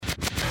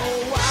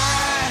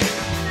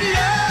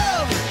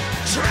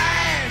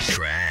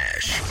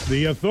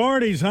The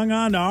authorities hung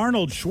on to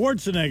Arnold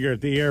Schwarzenegger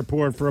at the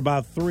airport for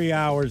about 3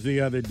 hours the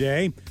other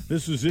day.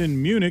 This was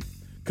in Munich.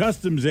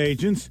 Customs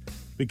agents,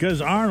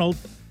 because Arnold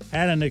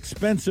had an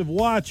expensive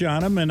watch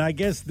on him, and I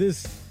guess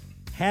this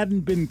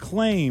hadn't been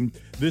claimed.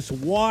 This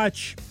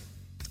watch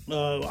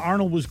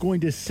Arnold was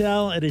going to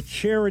sell at a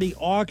charity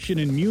auction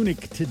in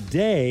Munich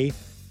today.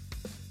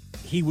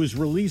 He was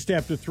released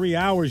after 3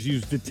 hours. He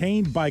was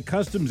detained by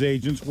customs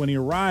agents when he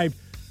arrived.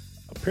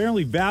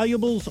 Apparently,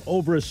 valuables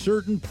over a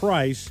certain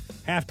price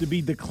have to be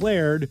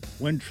declared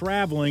when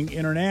traveling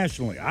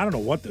internationally. I don't know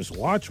what this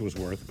watch was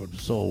worth, but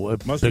so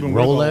it must big have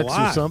been Rolex worth a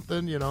lot. Or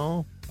something, you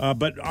know.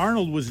 But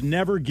Arnold was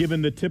never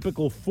given the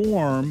typical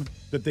form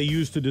that they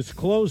use to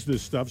disclose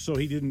this stuff, so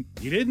he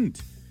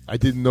didn't. I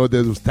didn't know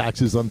there was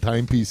taxes on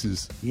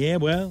timepieces. Yeah,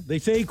 well, they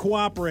say he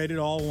cooperated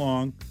all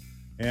along,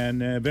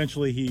 and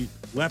eventually he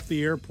left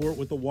the airport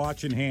with the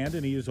watch in hand,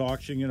 and he is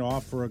auctioning it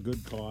off for a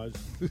good cause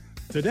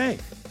today.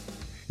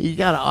 You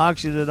got to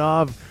auction it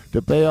off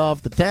to pay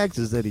off the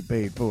taxes that he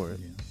paid for it.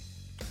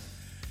 Yeah.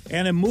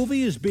 And a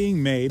movie is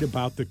being made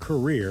about the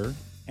career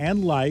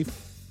and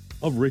life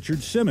of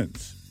Richard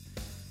Simmons.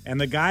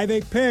 And the guy they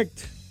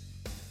picked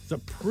is a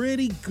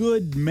pretty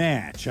good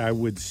match, I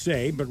would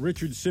say, but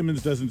Richard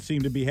Simmons doesn't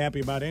seem to be happy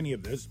about any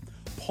of this.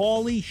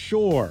 Pauly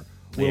Shore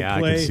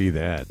I can see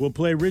that. Will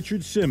play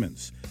Richard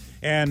Simmons.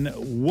 And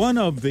one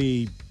of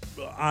the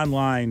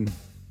online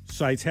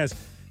sites has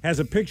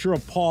a picture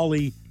of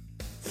Pauly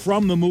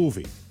from the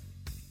movie,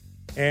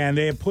 and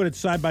they have put it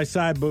side by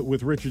side but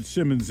with Richard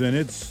Simmons, and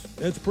it's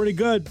pretty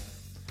good.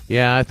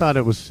 Yeah, I thought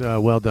it was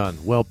well done,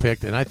 well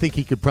picked, and I think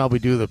he could probably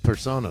do the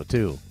persona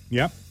too.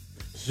 Yep.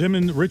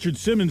 Richard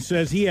Simmons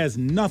says he has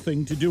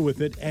nothing to do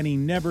with it, and he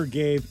never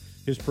gave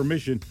his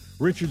permission.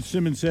 Richard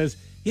Simmons says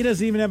he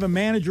doesn't even have a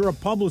manager or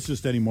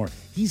publicist anymore.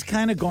 He's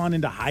kind of gone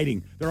into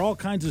hiding. There are all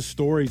kinds of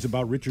stories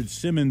about Richard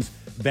Simmons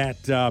that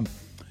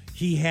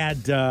he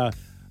had,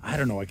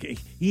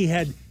 he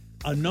had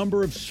a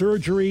number of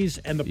surgeries,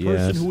 and the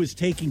person who was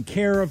taking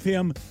care of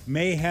him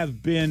may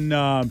have been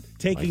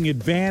taking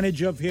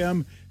advantage of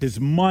him,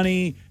 his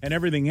money, and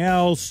everything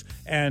else,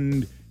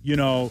 and,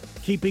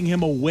 keeping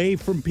him away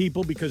from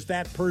people because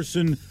that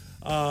person,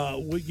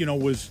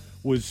 was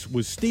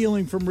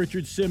stealing from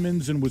Richard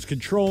Simmons and was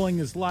controlling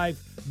his life.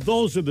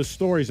 Those are the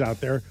stories out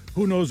there.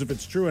 Who knows if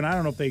it's true, and I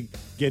don't know if they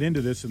get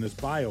into this in this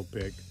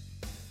biopic.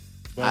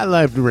 But I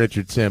loved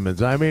Richard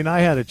Simmons. I mean,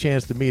 I had a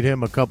chance to meet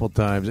him a couple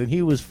times, and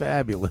he was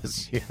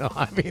fabulous.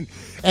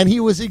 And he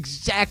was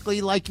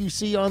exactly like you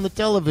see on the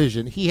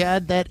television. He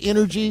had that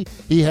energy.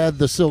 He had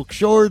the silk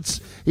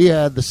shorts. He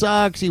had the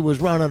socks. He was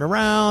running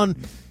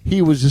around.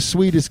 He was as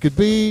sweet as could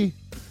be.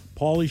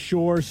 Pauly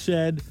Shore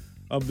said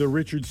of the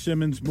Richard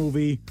Simmons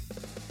movie,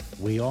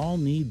 "We all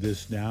need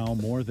this now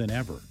more than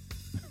ever."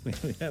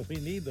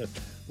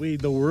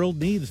 The world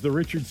needs the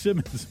Richard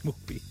Simmons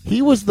movie.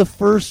 He was the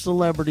first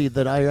celebrity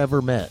that I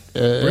ever met.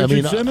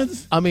 Richard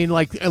Simmons?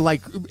 Like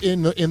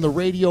in the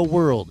radio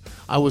world,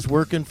 I was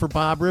working for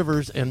Bob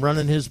Rivers and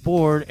running his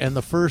board, and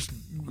the first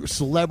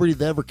celebrity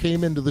that ever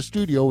came into the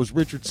studio was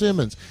Richard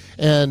Simmons.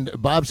 And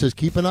Bob says,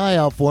 keep an eye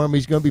out for him.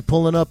 He's going to be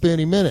pulling up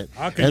any minute.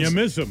 How can you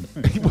miss him?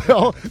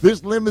 Well,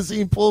 this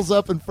limousine pulls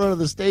up in front of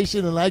the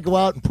station, and I go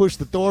out and push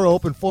the door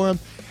open for him.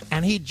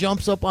 And he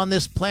jumps up on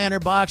this planter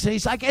box, and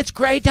he's like, "It's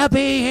great to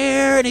be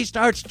here." And he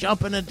starts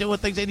jumping and doing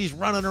things, and he's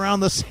running around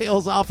the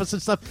sales office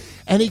and stuff.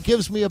 And he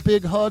gives me a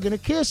big hug and a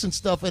kiss and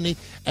stuff. And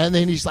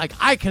then he's like,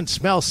 "I can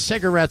smell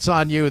cigarettes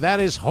on you.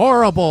 That is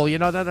horrible."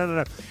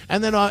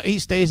 And then he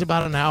stays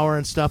about an hour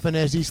and stuff. And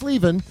as he's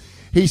leaving,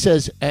 he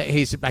says,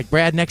 he's like,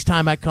 "Brad, next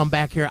time I come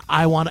back here,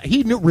 I want to."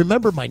 He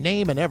remembered my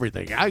name and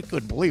everything. I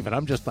couldn't believe it.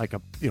 I'm just like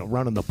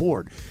running the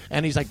board.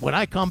 And he's like, "When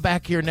I come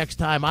back here next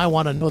time, I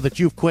want to know that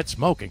you've quit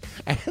smoking."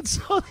 And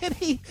so then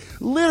he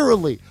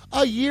literally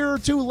a year or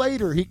two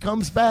later, he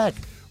comes back,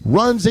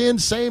 runs in,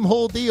 same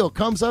whole deal,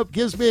 comes up,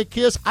 gives me a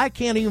kiss. I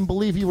can't even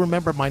believe he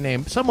remembered my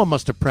name. Someone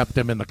must have prepped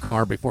him in the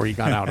car before he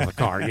got out of the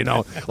car,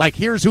 like,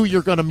 here's who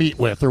you're going to meet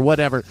with or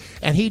whatever.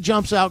 And he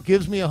jumps out,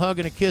 gives me a hug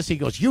and a kiss. He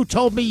goes, "You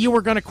told me you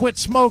were going to quit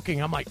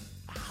smoking." I'm like,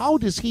 how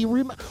does he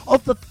remember?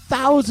 Of the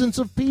thousands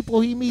of people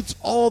he meets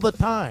all the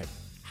time,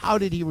 how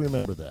did he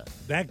remember that?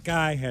 That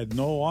guy had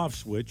no off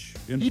switch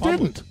in He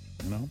public.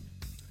 didn't.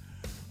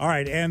 All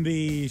right, and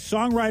the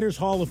Songwriters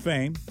Hall of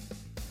Fame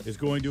is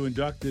going to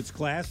induct its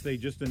class. They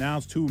just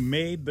announced who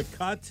made the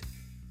cut,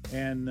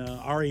 and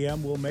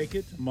REM will make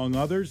it, among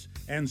others,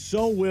 and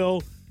so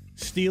will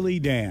Steely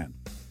Dan.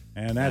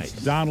 And that's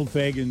nice. Donald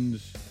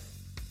Fagen's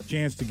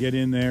chance to get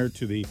in there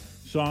to the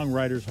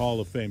Songwriters Hall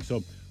of Fame.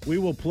 So we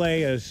will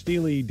play a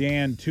Steely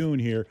Dan tune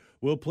here.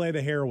 We'll play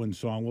the Heroin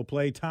song. We'll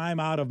play Time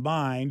Out of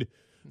Mind,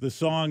 the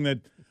song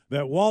that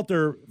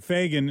Walter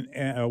Fagen,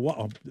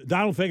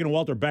 Donald Fagen and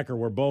Walter Becker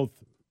were both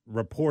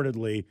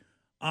reportedly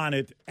on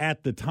it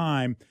at the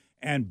time,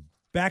 and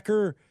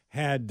Becker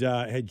had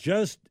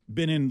just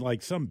been in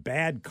like some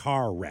bad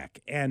car wreck,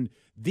 and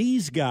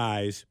these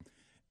guys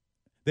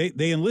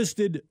they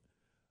enlisted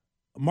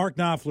Mark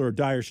Knopfler of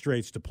Dire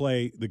Straits to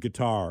play the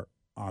guitar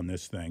on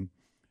this thing,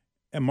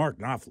 And Mark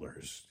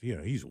Knopfler is,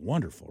 he's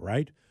wonderful,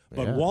 right?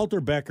 But Yeah.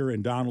 Walter Becker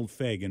and Donald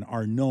Fagen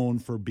are known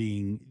for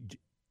being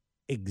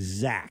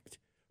exact,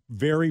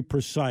 very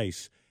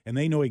precise, and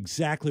they know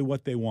exactly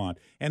what they want.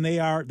 And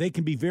they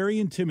can be very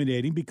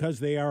intimidating because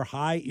they are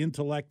high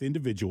intellect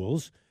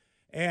individuals,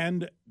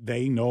 and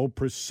they know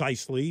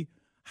precisely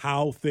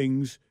how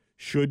things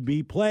should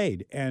be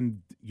played.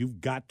 And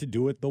you've got to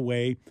do it the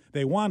way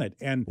they want it.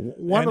 And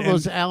one of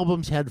those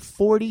albums had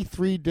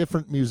 43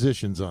 different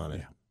musicians on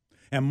it.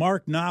 And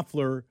Mark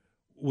Knopfler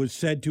was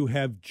said to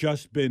have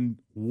just been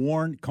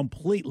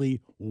completely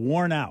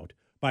worn out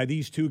by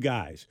these two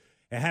guys,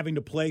 and having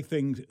to play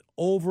things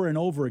over and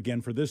over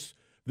again for this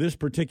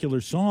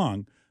particular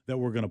song that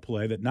we're going to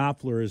play, that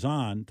Knopfler is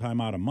on,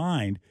 Time Out of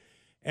Mind.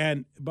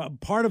 And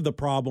part of the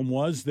problem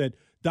was that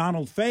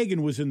Donald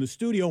Fagen was in the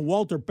studio, and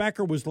Walter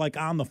Becker was like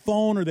on the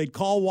phone, or they'd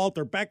call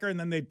Walter Becker and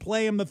then they'd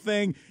play him the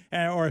thing,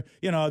 or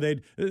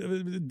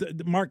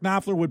Mark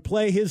Knopfler would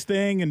play his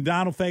thing, and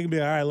Donald Fagen would be,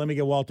 all right, let me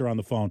get Walter on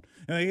the phone.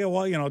 And they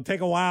get, take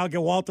a while,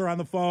 get Walter on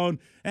the phone.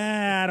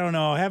 I don't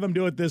know, have him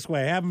do it this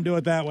way, have him do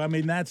it that way. I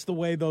mean, that's the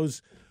way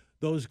those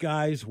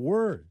guys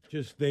were.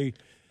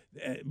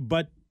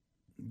 But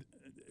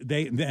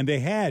they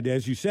had,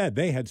 as you said,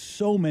 they had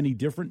so many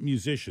different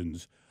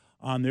musicians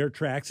on their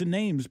tracks and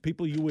names,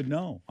 people you would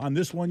know. On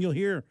this one, you'll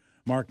hear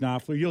Mark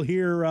Knopfler. You'll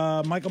hear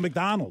Michael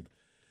McDonald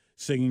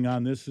singing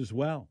on this as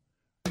well.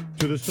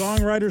 To the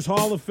Songwriters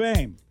Hall of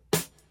Fame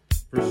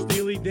for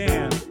Steely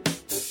Dan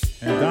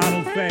and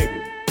Donald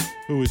Fagen,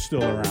 who is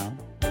still around.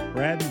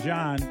 Brad and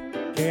John,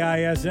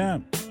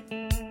 KISM.